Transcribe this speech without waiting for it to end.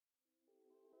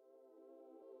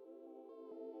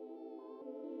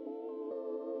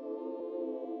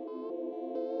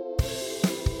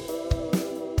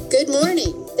Good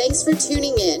morning. Thanks for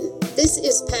tuning in. This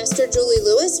is Pastor Julie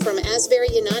Lewis from Asbury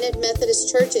United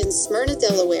Methodist Church in Smyrna,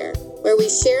 Delaware, where we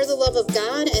share the love of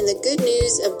God and the good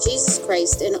news of Jesus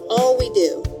Christ in all we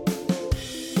do.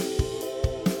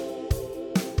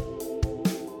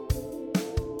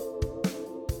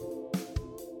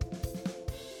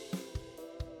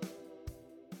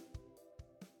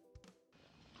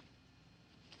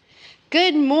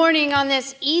 Good morning on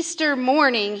this Easter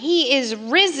morning. He is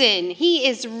risen. He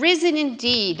is risen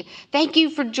indeed. Thank you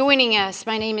for joining us.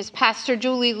 My name is Pastor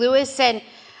Julie Lewis, and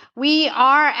we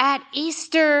are at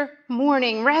Easter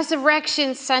morning,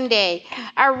 Resurrection Sunday.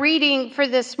 Our reading for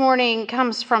this morning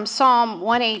comes from Psalm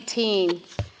 118.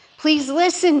 Please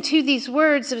listen to these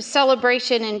words of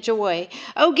celebration and joy.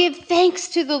 Oh, give thanks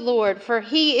to the Lord, for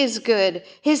he is good.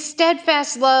 His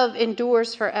steadfast love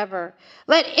endures forever.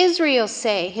 Let Israel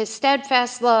say, his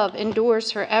steadfast love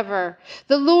endures forever.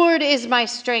 The Lord is my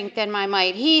strength and my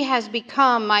might. He has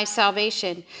become my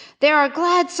salvation. There are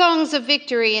glad songs of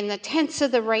victory in the tents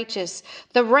of the righteous.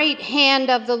 The right hand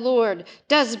of the Lord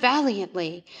does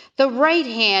valiantly. The right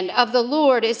hand of the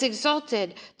Lord is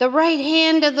exalted. The right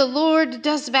hand of the Lord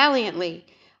does valiantly.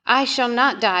 I shall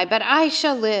not die, but I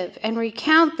shall live and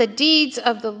recount the deeds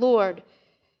of the Lord.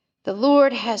 The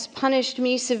Lord has punished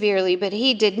me severely, but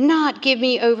he did not give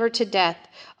me over to death.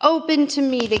 Open to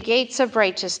me the gates of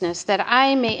righteousness, that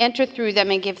I may enter through them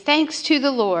and give thanks to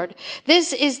the Lord.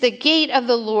 This is the gate of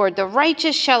the Lord. The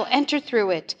righteous shall enter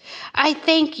through it. I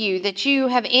thank you that you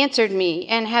have answered me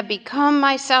and have become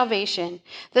my salvation.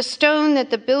 The stone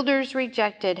that the builders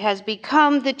rejected has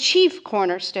become the chief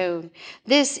cornerstone.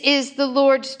 This is the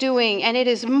Lord's doing, and it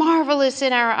is marvelous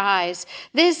in our eyes.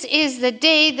 This is the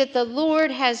day that the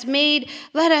Lord has made.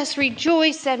 Let us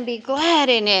rejoice and be glad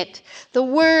in it. The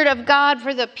word of God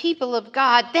for the people of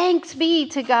God. Thanks be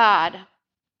to God.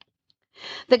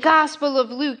 The Gospel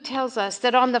of Luke tells us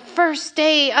that on the first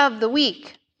day of the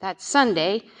week, that's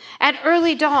Sunday, at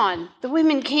early dawn, the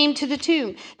women came to the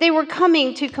tomb. They were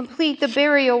coming to complete the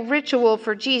burial ritual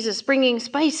for Jesus, bringing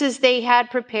spices they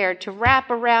had prepared to wrap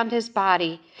around his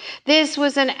body. This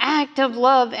was an act of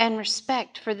love and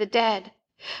respect for the dead.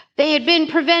 They had been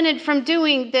prevented from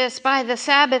doing this by the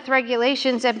Sabbath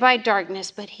regulations and by darkness,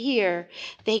 but here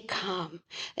they come.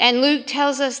 And Luke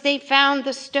tells us they found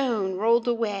the stone rolled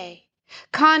away.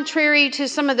 Contrary to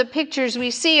some of the pictures we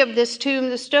see of this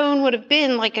tomb, the stone would have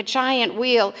been like a giant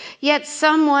wheel, yet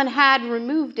someone had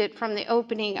removed it from the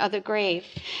opening of the grave.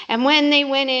 And when they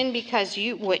went in, because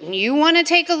wouldn't you want to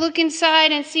take a look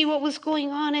inside and see what was going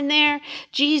on in there?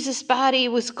 Jesus' body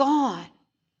was gone.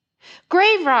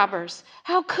 Grave robbers,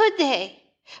 how could they?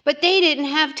 But they didn't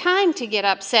have time to get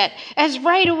upset, as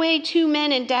right away 2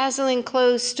 men in dazzling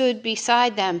clothes stood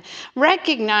beside them.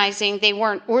 Recognizing they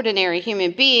weren't ordinary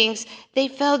human beings, they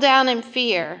fell down in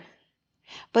fear.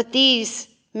 But these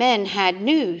men had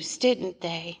news, didn't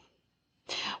they?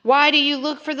 Why do you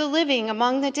look for the living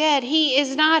among the dead? He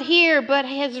is not here, but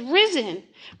has risen.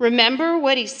 Remember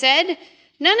what he said?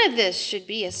 None of this should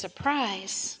be a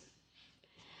surprise.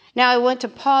 Now I want to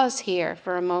pause here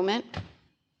for a moment.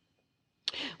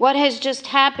 What has just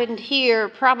happened here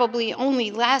probably only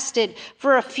lasted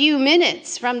for a few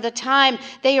minutes from the time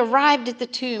they arrived at the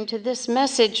tomb to this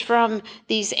message from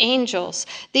these angels.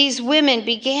 These women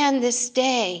began this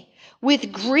day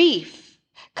with grief,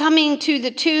 coming to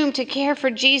the tomb to care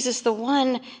for Jesus, the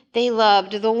one they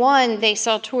loved, the one they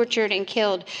saw tortured and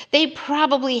killed. They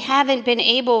probably haven't been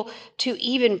able to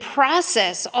even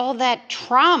process all that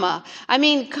trauma. I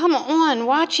mean, come on,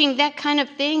 watching that kind of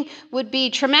thing would be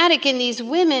traumatic, and these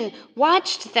women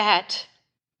watched that.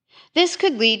 This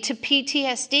could lead to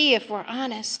PTSD if we're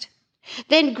honest.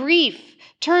 Then grief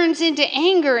turns into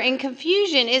anger and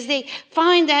confusion as they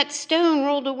find that stone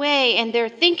rolled away and they're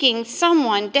thinking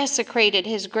someone desecrated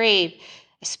his grave,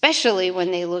 especially when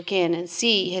they look in and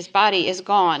see his body is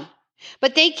gone.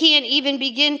 But they can't even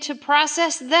begin to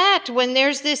process that when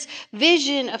there's this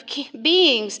vision of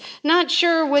beings, not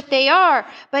sure what they are,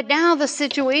 but now the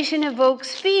situation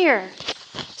evokes fear.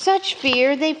 Such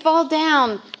fear, they fall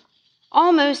down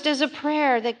almost as a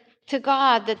prayer to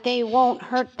God that they won't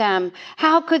hurt them.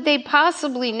 How could they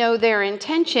possibly know their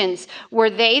intentions? Were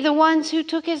they the ones who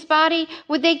took his body?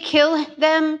 Would they kill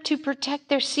them to protect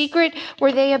their secret?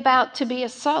 Were they about to be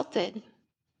assaulted?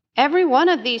 Every one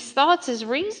of these thoughts is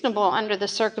reasonable under the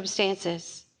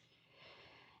circumstances.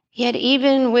 Yet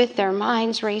even with their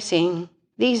minds racing,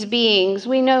 these beings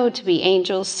we know to be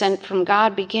angels sent from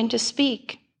God begin to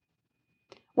speak.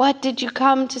 What did you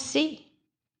come to see?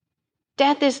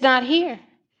 Death is not here.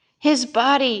 His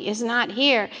body is not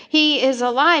here. He is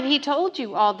alive. He told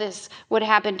you all this would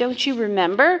happen. Don't you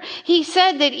remember? He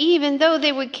said that even though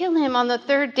they would kill him on the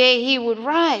third day, he would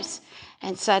rise.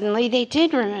 And suddenly they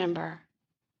did remember.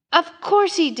 Of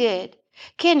course he did.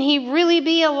 Can he really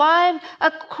be alive?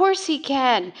 Of course he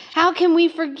can. How can we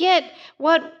forget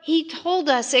what he told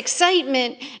us?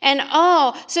 Excitement and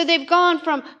awe. So they've gone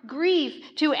from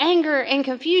grief to anger and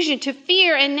confusion to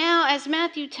fear. And now, as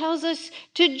Matthew tells us,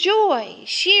 to joy,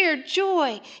 sheer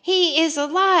joy. He is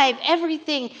alive.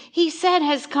 Everything he said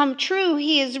has come true.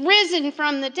 He is risen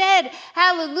from the dead.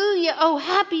 Hallelujah. Oh,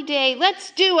 happy day.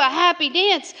 Let's do a happy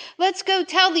dance. Let's go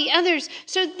tell the others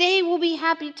so they will be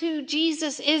happy too.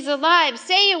 Jesus is alive.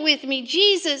 Say it with me.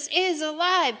 Jesus is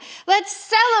alive. Let's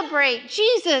celebrate.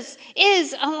 Jesus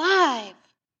is alive.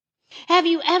 Have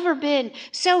you ever been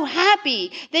so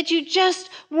happy that you just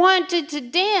wanted to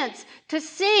dance, to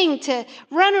sing, to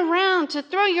run around, to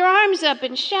throw your arms up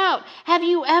and shout? Have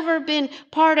you ever been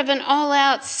part of an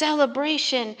all-out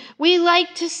celebration? We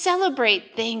like to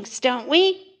celebrate things, don't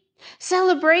we?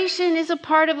 Celebration is a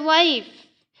part of life.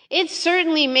 It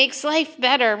certainly makes life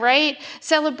better, right?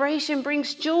 Celebration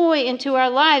brings joy into our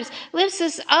lives, lifts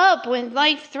us up when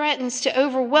life threatens to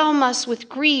overwhelm us with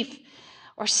grief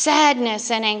or sadness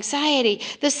and anxiety.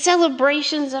 The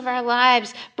celebrations of our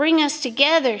lives bring us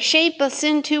together, shape us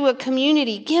into a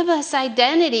community, give us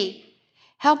identity,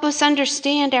 help us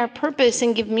understand our purpose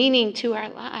and give meaning to our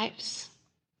lives.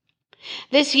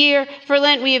 This year, for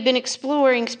Lent, we have been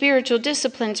exploring spiritual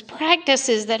disciplines,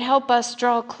 practices that help us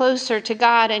draw closer to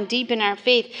God and deepen our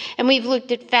faith. And we've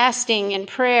looked at fasting and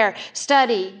prayer,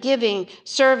 study, giving,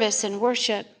 service, and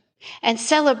worship. And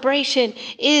celebration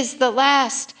is the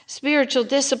last spiritual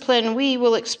discipline we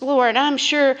will explore. And I'm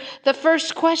sure the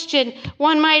first question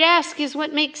one might ask is,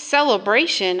 what makes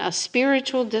celebration a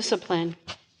spiritual discipline?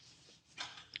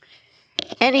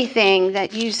 Anything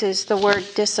that uses the word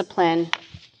discipline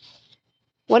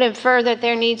would infer that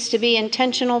there needs to be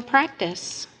intentional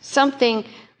practice, something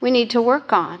we need to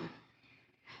work on.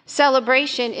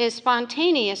 Celebration is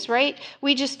spontaneous, right?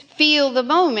 We just feel the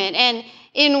moment, and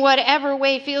in whatever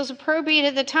way feels appropriate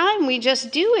at the time, we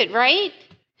just do it, right?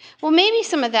 Well, maybe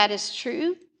some of that is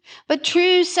true, but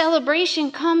true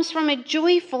celebration comes from a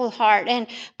joyful heart, and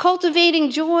cultivating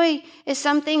joy is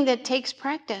something that takes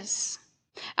practice.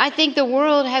 I think the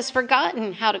world has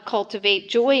forgotten how to cultivate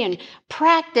joy and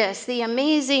practice the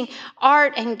amazing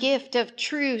art and gift of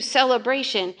true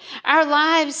celebration. Our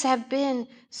lives have been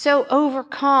so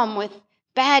overcome with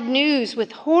bad news,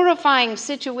 with horrifying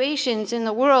situations in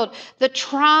the world, the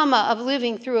trauma of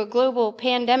living through a global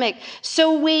pandemic,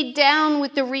 so weighed down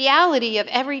with the reality of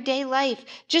everyday life,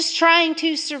 just trying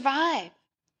to survive,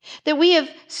 that we have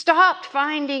stopped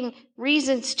finding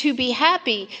reasons to be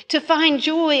happy, to find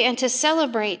joy, and to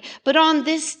celebrate. But on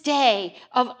this day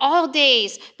of all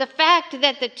days, the fact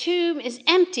that the tomb is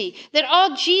empty, that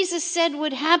all Jesus said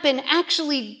would happen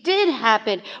actually did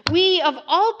happen, we of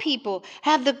all people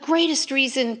have the greatest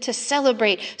reason to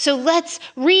celebrate. So let's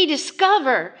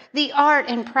rediscover the art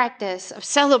and practice of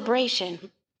celebration.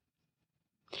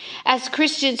 As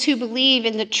Christians who believe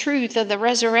in the truth of the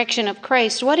resurrection of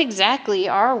Christ, what exactly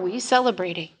are we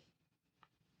celebrating?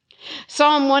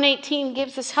 Psalm 118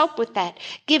 gives us help with that.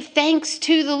 Give thanks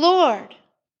to the Lord.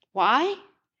 Why?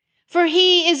 For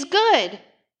he is good.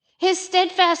 His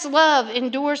steadfast love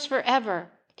endures forever.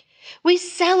 We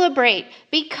celebrate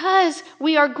because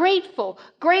we are grateful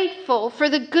for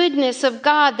the goodness of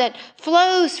God that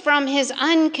flows from his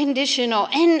unconditional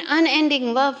and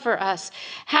unending love for us.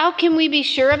 How can we be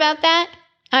sure about that?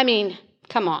 I mean,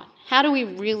 come on, how do we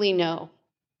really know?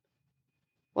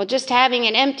 Well, just having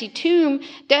an empty tomb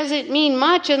doesn't mean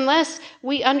much unless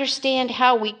we understand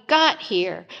how we got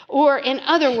here. Or in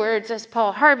other words, as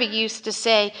Paul Harvey used to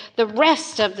say, the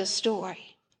rest of the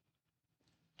story.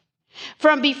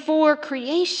 From before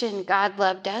creation, God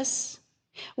loved us.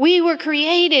 We were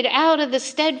created out of the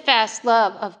steadfast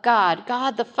love of God,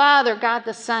 God the Father, God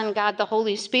the Son, God the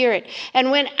Holy Spirit.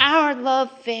 And when our love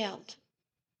failed,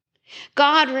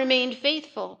 God remained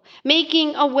faithful,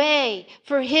 making a way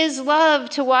for his love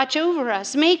to watch over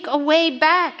us, make a way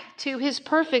back to his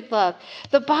perfect love.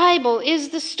 The Bible is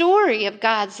the story of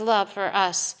God's love for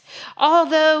us.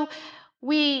 Although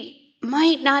we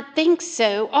might not think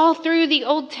so, all through the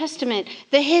Old Testament,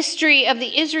 the history of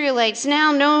the Israelites,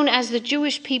 now known as the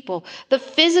Jewish people, the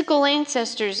physical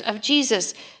ancestors of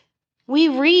Jesus, we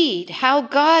read how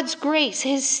God's grace,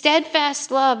 his steadfast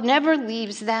love, never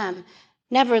leaves them,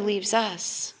 never leaves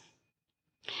us.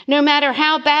 No matter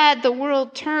how bad the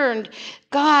world turned,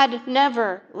 God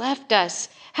never left us,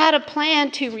 had a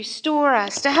plan to restore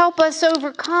us, to help us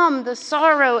overcome the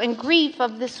sorrow and grief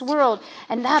of this world.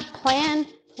 And that plan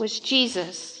was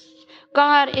Jesus,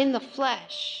 God in the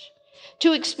flesh,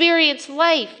 to experience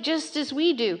life just as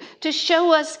we do, to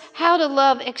show us how to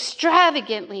love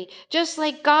extravagantly, just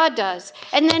like God does,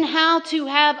 and then how to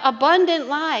have abundant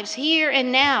lives here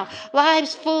and now,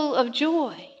 lives full of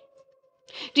joy.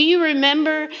 Do you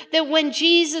remember that when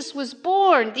Jesus was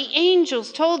born, the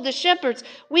angels told the shepherds,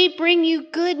 "We bring you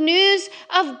good news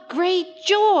of great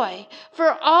joy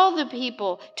for all the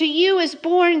people. To you is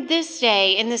born this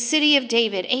day in the city of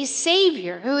David a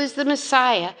Savior who is the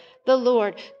Messiah, the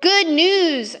Lord." Good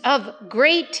news of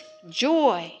great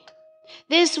joy.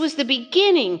 This was the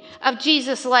beginning of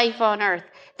Jesus' life on earth.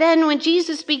 Then when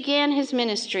Jesus began his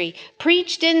ministry,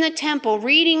 preached in the temple,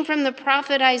 reading from the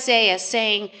prophet Isaiah,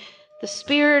 saying, "The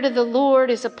Spirit of the Lord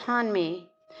is upon me,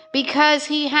 because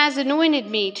he has anointed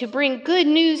me to bring good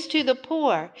news to the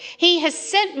poor. He has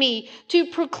sent me to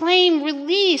proclaim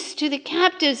release to the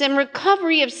captives and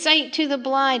recovery of sight to the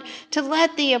blind, to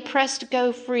let the oppressed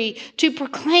go free, to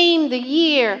proclaim the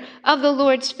year of the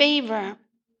Lord's favor."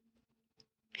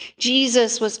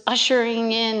 Jesus was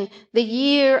ushering in the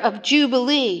year of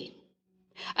Jubilee,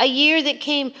 a year that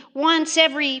came once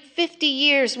every 50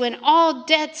 years when all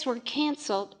debts were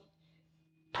canceled,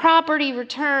 property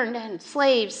returned, and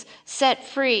slaves set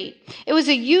free. It was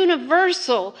a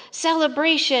universal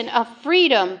celebration of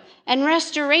freedom and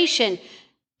restoration.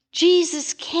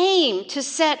 Jesus came to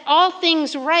set all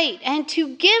things right and to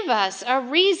give us a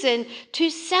reason to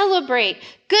celebrate.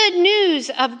 Good news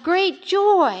of great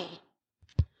joy.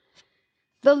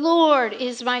 The Lord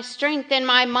is my strength and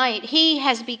my might. He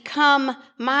has become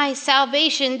my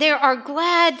salvation. There are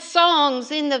glad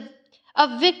songs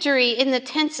of victory in the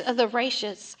tents of the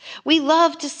righteous. We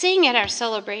love to sing at our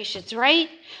celebrations, right?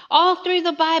 All through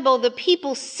the Bible, the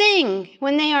people sing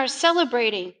when they are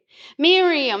celebrating.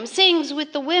 Miriam sings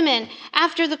with the women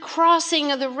after the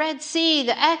crossing of the Red Sea,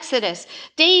 the Exodus.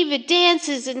 David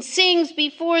dances and sings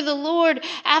before the Lord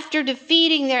after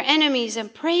defeating their enemies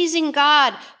and praising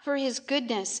God for his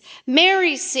goodness.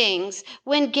 Mary sings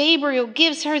when Gabriel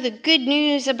gives her the good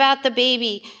news about the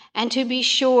baby. And to be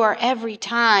sure, every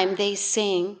time they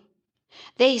sing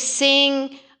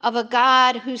of a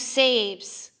God who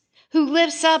saves, who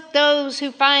lifts up those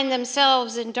who find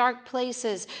themselves in dark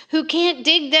places, who can't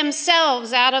dig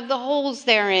themselves out of the holes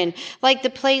they're in, like the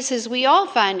places we all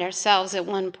find ourselves at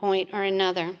one point or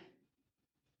another.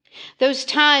 Those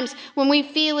times when we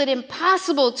feel it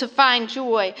impossible to find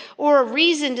joy or a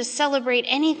reason to celebrate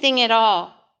anything at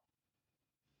all.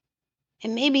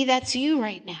 And maybe that's you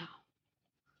right now.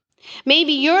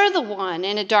 Maybe you're the one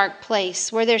in a dark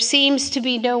place where there seems to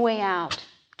be no way out.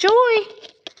 Joy?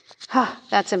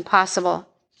 That's impossible.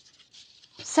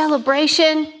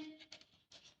 Celebration?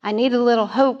 I need a little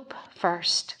hope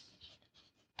first.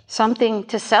 Something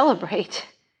to celebrate.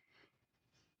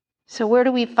 So where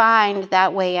do we find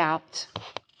that way out?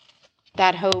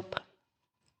 That hope?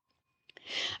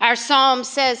 Our psalm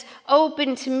says,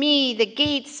 "Open to me the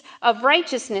gates of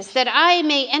righteousness, that I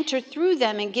may enter through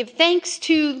them and give thanks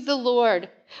to the Lord."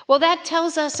 Well, that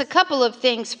tells us a couple of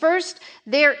things. First,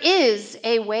 there is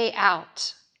a way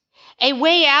out. A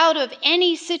way out of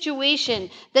any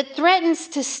situation that threatens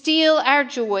to steal our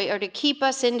joy or to keep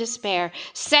us in despair.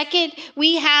 Second,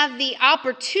 we have the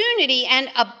opportunity and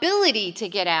ability to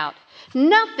get out.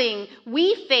 Nothing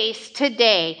we face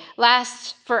today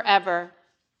lasts forever.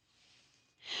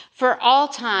 For all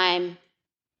time,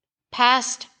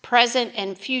 past, present,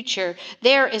 and future,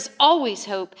 there is always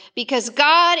hope because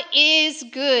God is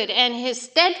good and his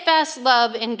steadfast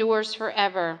love endures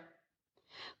forever.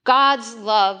 God's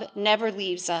love never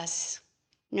leaves us,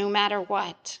 no matter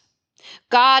what.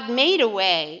 God made a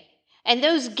way, and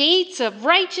those gates of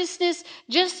righteousness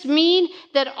just mean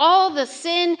that all the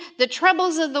sin, the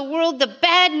troubles of the world, the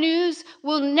bad news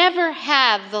will never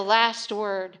have the last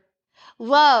word.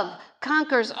 Love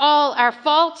conquers all our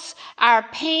faults, our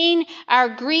pain, our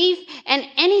grief, and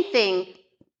anything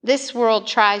this world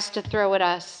tries to throw at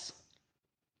us.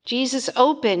 Jesus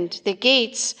opened the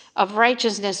gates of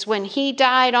righteousness when he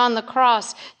died on the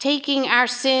cross, taking our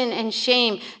sin and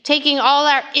shame, taking all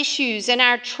our issues and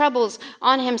our troubles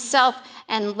on himself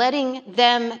and letting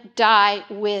them die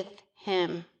with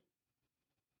him.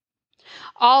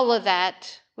 All of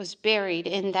that was buried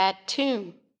in that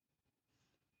tomb.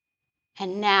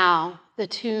 And now the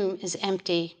tomb is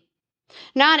empty.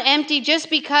 Not empty just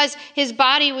because his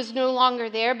body was no longer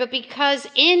there, but because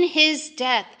in his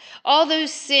death, all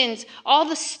those sins, all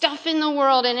the stuff in the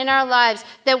world and in our lives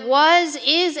that was,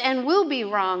 is, and will be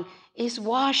wrong is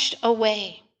washed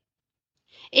away.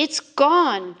 It's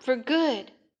gone for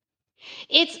good.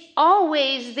 It's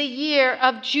always the year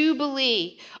of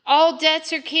Jubilee. All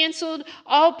debts are canceled.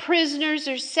 All prisoners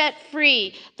are set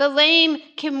free. The lame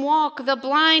can walk. The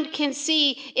blind can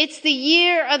see. It's the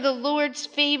year of the Lord's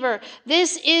favor.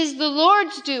 This is the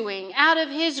Lord's doing out of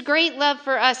his great love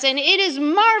for us, and it is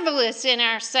marvelous in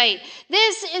our sight.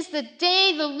 This is the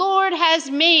day the Lord has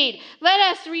made. Let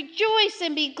us rejoice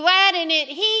and be glad in it.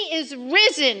 He is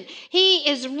risen. He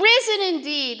is risen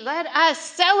indeed. Let us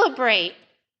celebrate.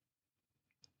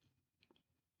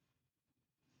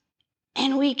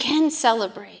 And we can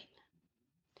celebrate.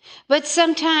 But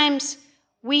sometimes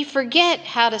we forget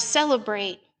how to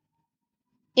celebrate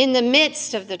in the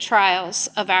midst of the trials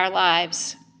of our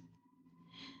lives.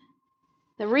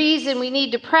 The reason we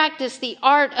need to practice the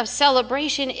art of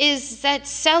celebration is that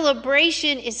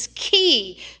celebration is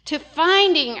key to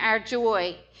finding our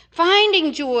joy.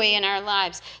 Finding joy in our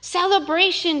lives.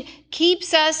 Celebration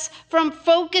keeps us from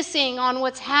focusing on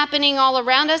what's happening all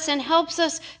around us and helps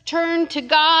us turn to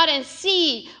God and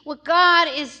see what God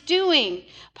is doing.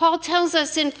 Paul tells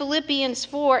us in Philippians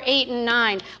 4, 8, and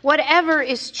 9, whatever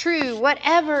is true,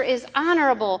 whatever is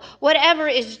honorable, whatever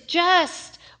is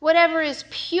just, whatever is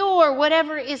pure,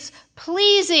 whatever is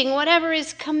pleasing, whatever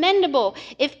is commendable,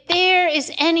 if there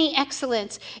is any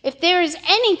excellence, if there is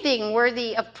anything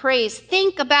worthy of praise,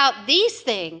 think about these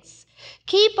things.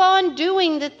 Keep on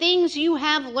doing the things you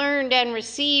have learned and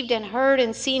received and heard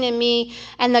and seen in me,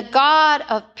 and the God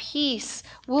of peace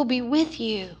will be with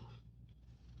you.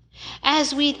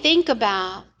 As we think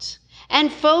about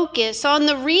and focus on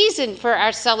the reason for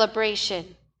our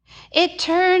celebration, it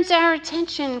turns our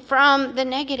attention from the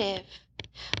negative,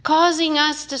 causing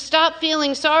us to stop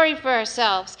feeling sorry for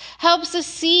ourselves, helps us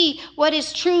see what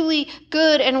is truly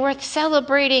good and worth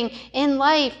celebrating in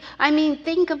life. I mean,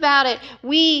 think about it.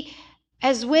 We,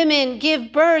 as women,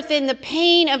 give birth, and the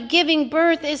pain of giving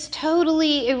birth is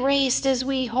totally erased as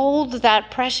we hold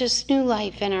that precious new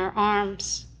life in our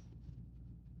arms.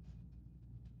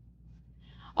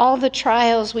 All the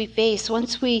trials we face,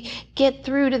 once we get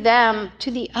through to them, to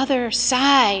the other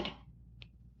side,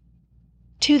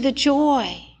 to the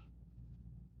joy,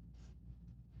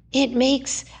 it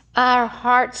makes our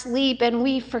hearts leap and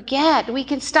we forget. We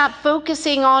can stop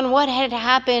focusing on what had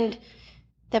happened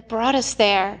that brought us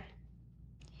there.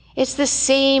 It's the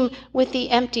same with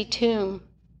the empty tomb.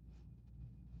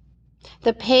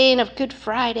 The pain of Good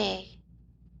Friday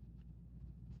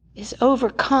is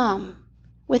overcome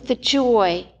with the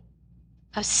joy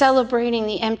of celebrating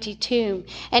the empty tomb.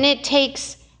 And it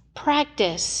takes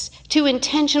practice to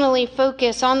intentionally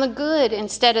focus on the good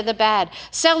instead of the bad.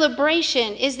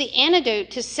 Celebration is the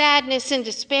antidote to sadness and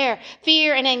despair,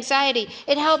 fear and anxiety.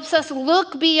 It helps us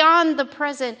look beyond the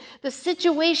present, the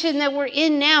situation that we're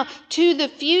in now, to the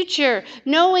future,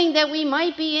 knowing that we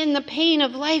might be in the pain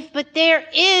of life, but there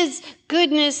is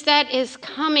goodness that is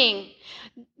coming.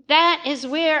 That is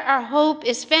where our hope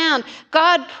is found.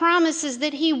 God promises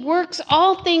that he works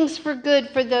all things for good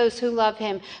for those who love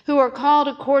him, who are called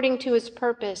according to his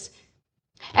purpose.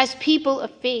 As people of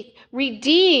faith,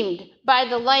 redeemed by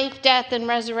the life, death, and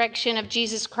resurrection of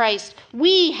Jesus Christ,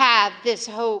 we have this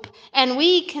hope and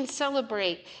we can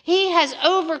celebrate. He has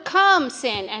overcome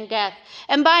sin and death,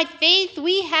 and by faith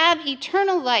we have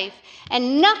eternal life,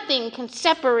 and nothing can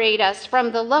separate us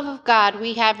from the love of God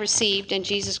we have received in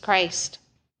Jesus Christ.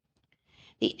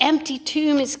 The empty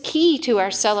tomb is key to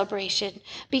our celebration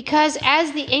because,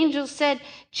 as the angel said,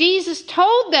 Jesus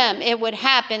told them it would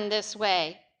happen this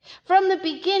way. From the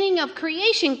beginning of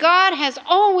creation, God has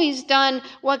always done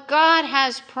what God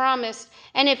has promised.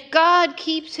 And if God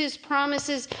keeps his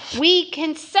promises, we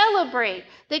can celebrate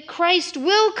that Christ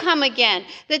will come again,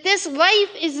 that this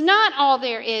life is not all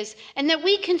there is, and that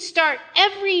we can start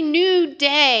every new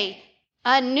day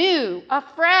anew,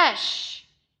 afresh.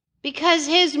 Because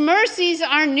his mercies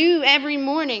are new every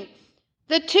morning.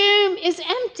 The tomb is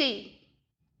empty.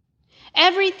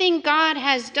 Everything God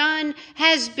has done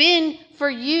has been for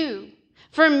you,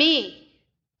 for me.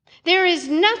 There is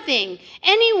nothing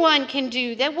anyone can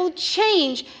do that will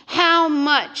change how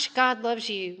much God loves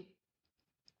you.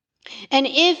 And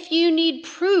if you need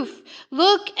proof,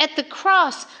 look at the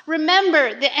cross.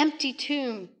 Remember the empty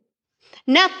tomb.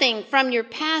 Nothing from your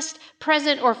past,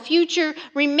 present, or future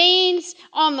remains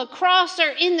on the cross or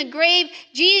in the grave.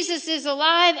 Jesus is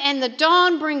alive, and the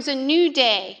dawn brings a new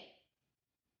day.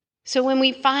 So when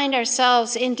we find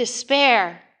ourselves in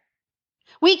despair,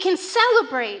 we can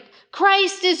celebrate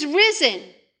Christ is risen.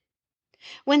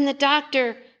 When the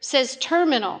doctor says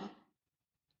terminal,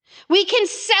 we can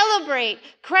celebrate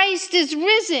Christ is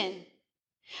risen.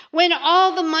 When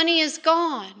all the money is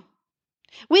gone,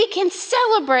 we can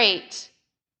celebrate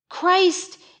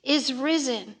Christ is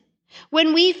risen.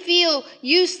 When we feel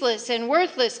useless and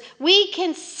worthless, we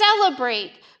can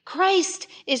celebrate Christ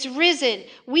is risen.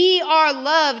 We are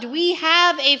loved. We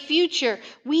have a future.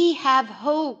 We have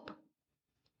hope.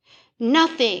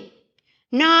 Nothing,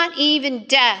 not even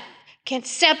death, can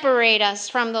separate us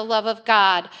from the love of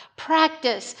God.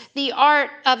 Practice the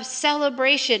art of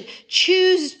celebration.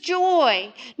 Choose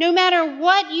joy no matter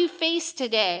what you face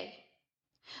today.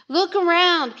 Look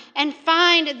around and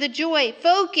find the joy.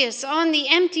 Focus on the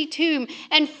empty tomb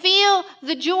and feel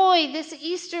the joy this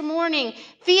Easter morning.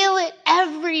 Feel it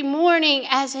every morning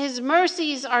as his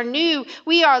mercies are new.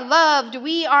 We are loved.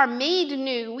 We are made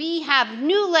new. We have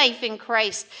new life in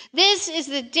Christ. This is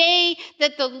the day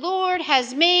that the Lord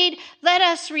has made. Let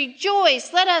us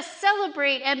rejoice. Let us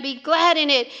celebrate and be glad in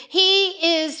it.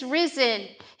 He is risen.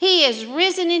 He is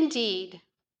risen indeed.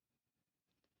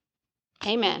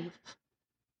 Amen.